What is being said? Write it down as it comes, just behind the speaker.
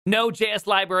Node.js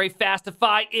library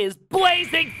Fastify is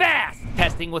blazing fast.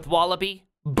 Testing with Wallaby,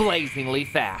 blazingly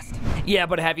fast. Yeah,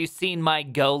 but have you seen my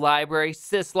Go library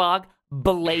syslog?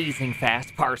 Blazing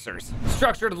fast parsers.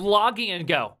 Structured logging in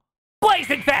Go,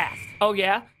 blazing fast. Oh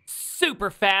yeah? Super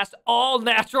fast, all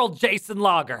natural JSON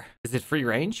logger. Is it free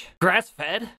range? Grass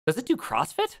fed? Does it do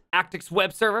CrossFit? Actix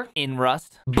web server in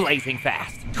Rust, blazing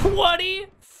fast.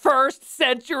 21st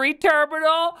century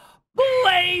terminal,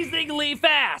 blazingly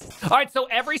fast. All right, so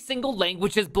every single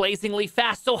language is blazingly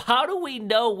fast. So how do we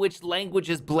know which language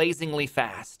is blazingly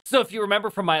fast? So if you remember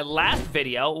from my last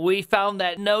video, we found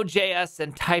that Node.js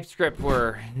and TypeScript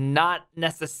were not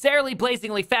necessarily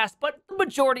blazingly fast, but the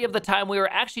majority of the time we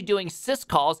were actually doing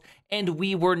syscalls and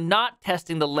we were not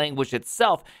testing the language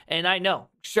itself. And I know,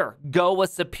 sure, Go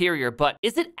was superior, but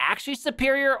is it actually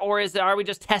superior, or are we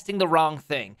just testing the wrong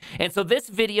thing? And so this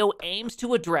video aims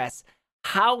to address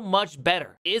how much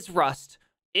better is Rust,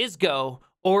 is Go,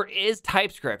 or is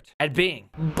TypeScript at being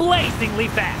blazingly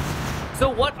fast? So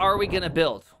what are we gonna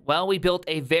build? Well, we built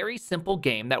a very simple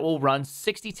game that will run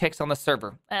 60 ticks on the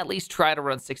server. At least try to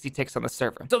run 60 ticks on the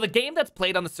server. So the game that's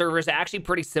played on the server is actually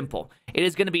pretty simple. It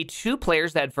is gonna be two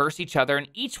players that verse each other, and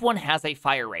each one has a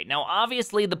fire rate. Now,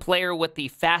 obviously, the player with the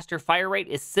faster fire rate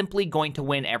is simply going to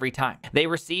win every time. They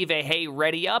receive a, hey,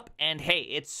 ready up, and hey,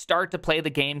 it's start to play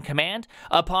the game command.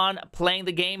 Upon playing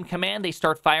the game command, they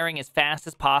start firing as fast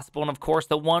as possible, and of course,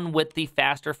 the one with the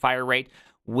faster fire rate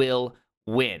will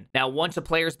win. Now, once a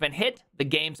player's been hit, the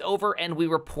game's over and we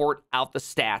report out the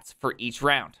stats for each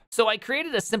round. So I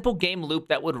created a simple game loop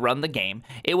that would run the game.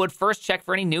 It would first check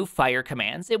for any new fire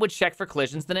commands. It would check for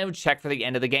collisions, then it would check for the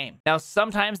end of the game. Now,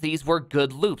 sometimes these were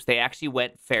good loops. They actually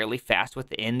went fairly fast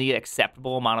within the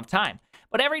acceptable amount of time.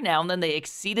 But every now and then they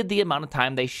exceeded the amount of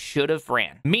time they should have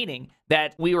ran, meaning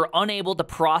that we were unable to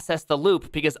process the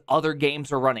loop because other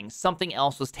games were running. Something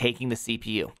else was taking the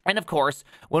CPU. And of course,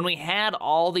 when we had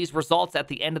all these results at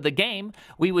the end of the game,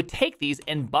 we would take these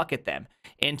and bucket them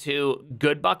into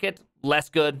good bucket, less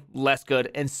good,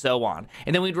 and so on.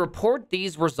 And then we'd report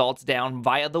these results down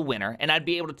via the winner, and I'd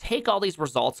be able to take all these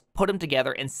results, put them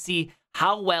together, and see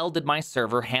how well did my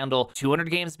server handle 200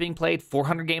 games being played,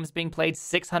 400 games being played,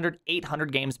 600,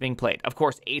 800 games being played. Of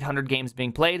course, 800 games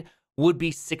being played would be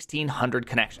 1,600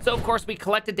 connections. So, of course, we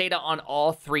collected data on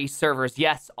all three servers.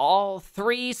 Yes, all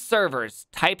three servers.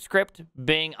 TypeScript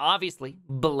being obviously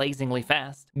blazingly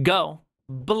fast. Go,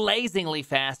 blazingly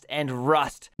fast, and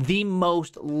Rust, the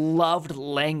most loved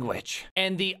language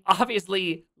and the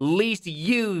obviously least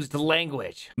used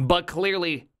language, but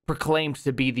clearly proclaimed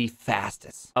to be the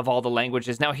fastest of all the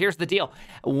languages. Now, here's the deal.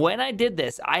 When I did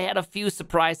this, I had a few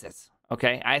surprises.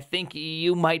 Okay, I think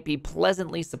you might be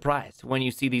pleasantly surprised when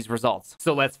you see these results.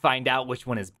 So let's find out which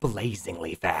one is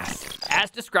blazingly fast.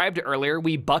 As described earlier,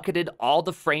 we bucketed all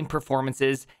the frame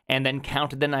performances and then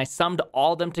counted them. I summed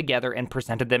all of them together and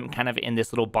presented them kind of in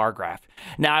this little bar graph.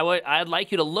 Now, I'd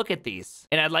like you to look at these,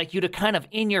 and I'd like you to kind of,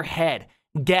 in your head,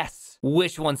 guess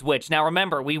which one's which. Now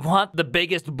remember, we want the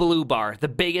biggest blue bar. The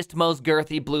biggest, most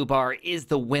girthy blue bar is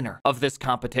the winner of this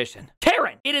competition.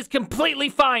 Karen, it is completely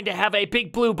fine to have a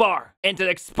big blue bar and to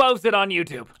expose it on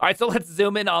YouTube. All right, so let's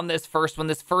zoom in on this first one.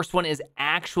 This first one is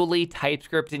actually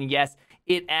TypeScript, and yes,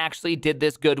 it actually did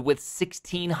this good with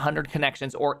 1,600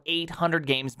 connections or 800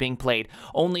 games being played.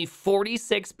 Only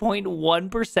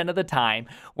 46.1% of the time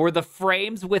were the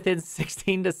frames within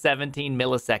 16 to 17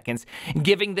 milliseconds,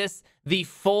 giving this the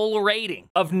full rating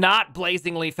of not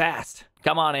blazingly fast.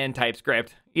 Come on in,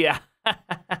 TypeScript. Yeah.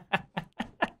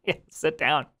 Yeah, sit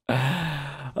down.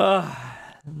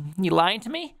 You lying to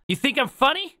me? You think I'm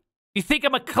funny? You think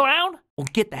I'm a clown? Well,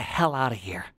 get the hell out of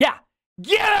here. Yeah.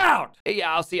 Get out!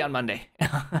 Yeah, I'll see you on Monday.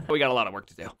 We got a lot of work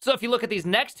to do. So if you look at these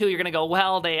next two, you're gonna go,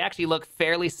 well, they actually look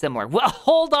fairly similar. Well,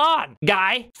 hold on,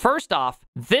 guy. First off,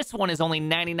 this one is only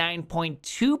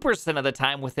 99.2% of the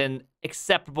time within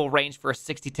acceptable range for a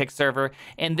 60-tick server,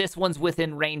 and this one's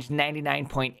within range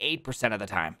 99.8% of the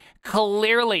time.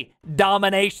 Clearly,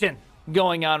 domination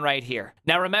going on right here.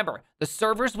 Now remember, the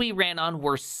servers we ran on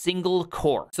were single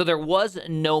core, so there was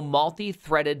no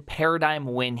multi-threaded paradigm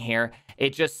win here.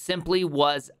 It just simply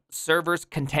was servers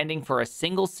contending for a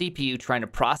single CPU trying to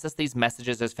process these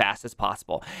messages as fast as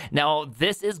possible. Now,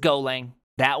 this is Golang.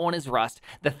 That one is Rust.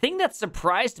 The thing that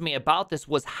surprised me about this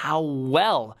was how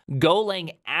well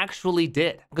Golang actually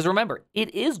did. Because remember,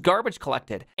 it is garbage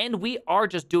collected, and we are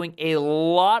just doing a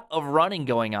lot of running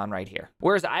going on right here.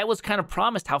 Whereas I was kind of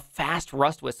promised how fast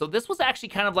Rust was. So this was actually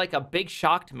kind of like a big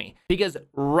shock to me, because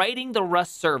writing the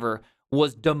Rust server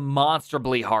was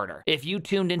demonstrably harder. If you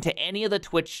tuned into any of the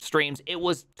Twitch streams, it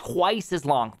was twice as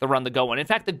long to run the Go one. In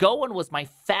fact, the Go one was my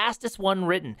fastest one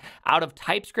written out of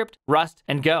TypeScript, Rust,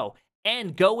 and Go.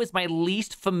 And Go is my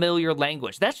least familiar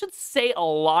language. That should say a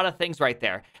lot of things right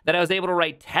there. That I was able to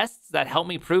write tests that helped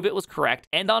me prove it was correct.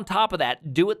 And on top of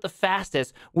that, do it the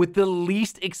fastest with the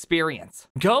least experience.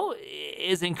 Go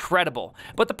is incredible.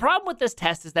 But the problem with this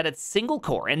test is that it's single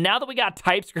core. And now that we got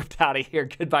TypeScript out of here,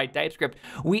 goodbye TypeScript,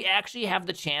 we actually have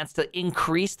the chance to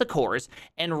increase the cores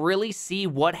and really see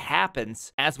what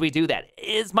happens as we do that.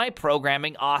 Is my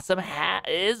programming awesome?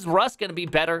 Is Rust going to be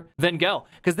better than Go?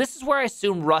 Because this is where I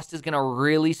assume Rust is going to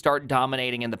really start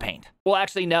dominating in the paint. Well,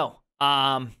 actually, no.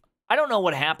 I don't know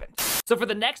what happened. So for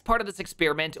the next part of this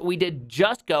experiment, we did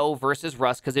just Go versus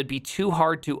Rust because it'd be too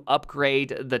hard to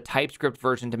upgrade the TypeScript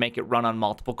version to make it run on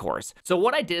multiple cores. So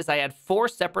what I did is I had 4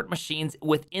 separate machines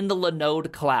within the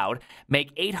Linode cloud,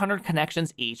 make 800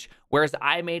 connections each, whereas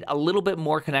I made a little bit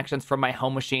more connections from my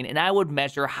home machine, and I would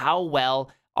measure how well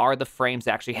are the frames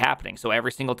actually happening. So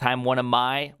every single time one of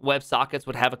my WebSockets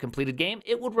would have a completed game,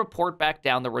 it would report back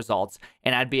down the results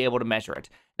and I'd be able to measure it.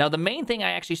 Now, the main thing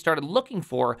I actually started looking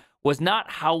for was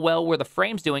not how well were the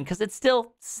frames doing, because it's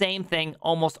still same thing,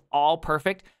 almost all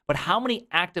perfect, but how many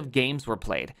active games were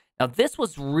played. Now, this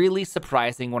was really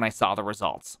surprising when I saw the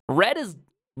results. Red is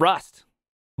Rust.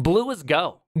 Blue is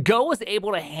Go. Go was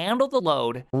able to handle the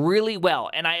load really well,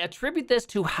 and I attribute this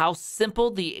to how simple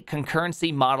the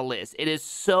concurrency model is. It is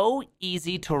so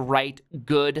easy to write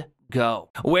good Go.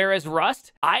 Whereas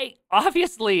Rust, I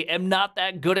obviously am not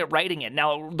that good at writing it.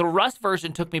 Now, the Rust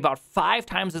version took me about 5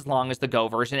 times as long as the Go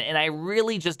version, and I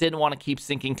really just didn't want to keep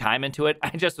sinking time into it. I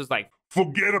just was like,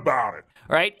 forget about it.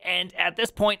 Right? And at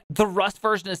this point, the Rust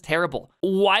version is terrible.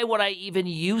 Why would I even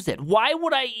use it? Why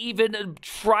would I even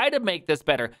try to make this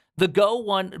better? The Go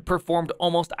one performed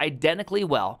almost identically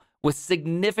well with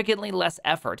significantly less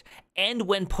effort, and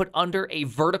when put under a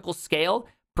vertical scale,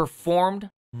 performed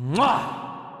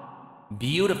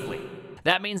beautifully.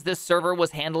 That means this server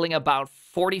was handling about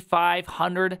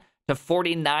 4,500 to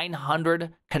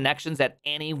 4,900 connections at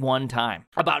any one time.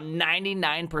 About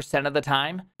 99% of the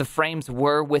time, the frames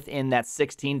were within that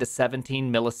 16 to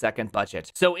 17 millisecond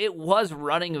budget. So it was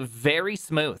running very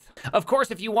smooth. Of course,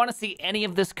 if you want to see any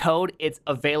of this code, it's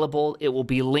available. It will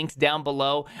be linked down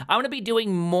below. I'm going to be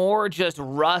doing more just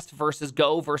Rust versus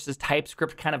Go versus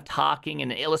TypeScript, kind of talking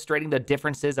and illustrating the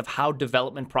differences of how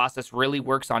development process really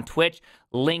works on Twitch.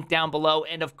 Link down below.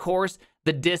 And of course,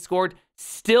 the Discord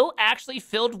still actually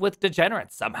filled with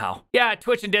degenerates somehow. Yeah,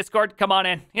 Twitch and Discord, come on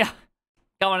in. Yeah,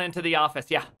 come on into the office.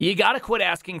 Yeah. You gotta quit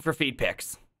asking for feed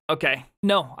pics. Okay.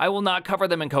 No, I will not cover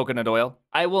them in coconut oil.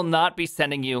 I will not be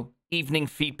sending you evening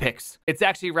feed pics. It's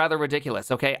actually rather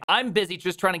ridiculous, okay? I'm busy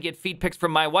just trying to get feed pics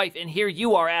from my wife, and here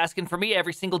you are asking for me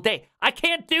every single day. I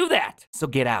can't do that. So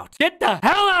get out. Get the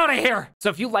hell out of here. So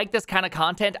if you like this kind of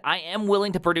content, I am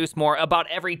willing to produce more. About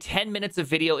every 10 minutes of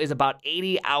video is about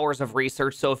 80 hours of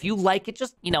research. So if you like it,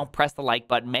 just, press the like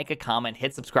button, make a comment,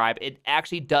 hit subscribe. It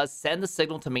actually does send the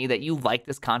signal to me that you like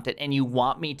this content and you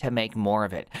want me to make more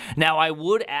of it. Now, I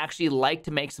would actually like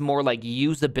to make some more like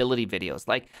usability videos,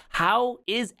 like how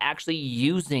is actually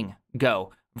using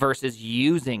Go versus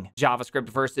using JavaScript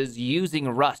versus using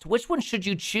Rust. Which one should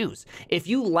you choose? If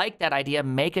you like that idea,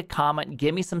 make a comment,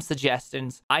 give me some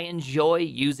suggestions. I enjoy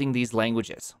using these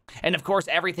languages. And of course,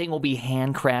 everything will be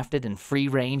handcrafted and free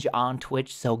range on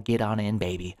Twitch, so get on in,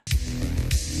 baby.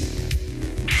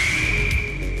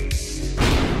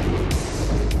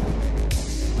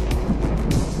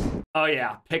 Oh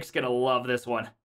yeah, Pic's gonna love this one.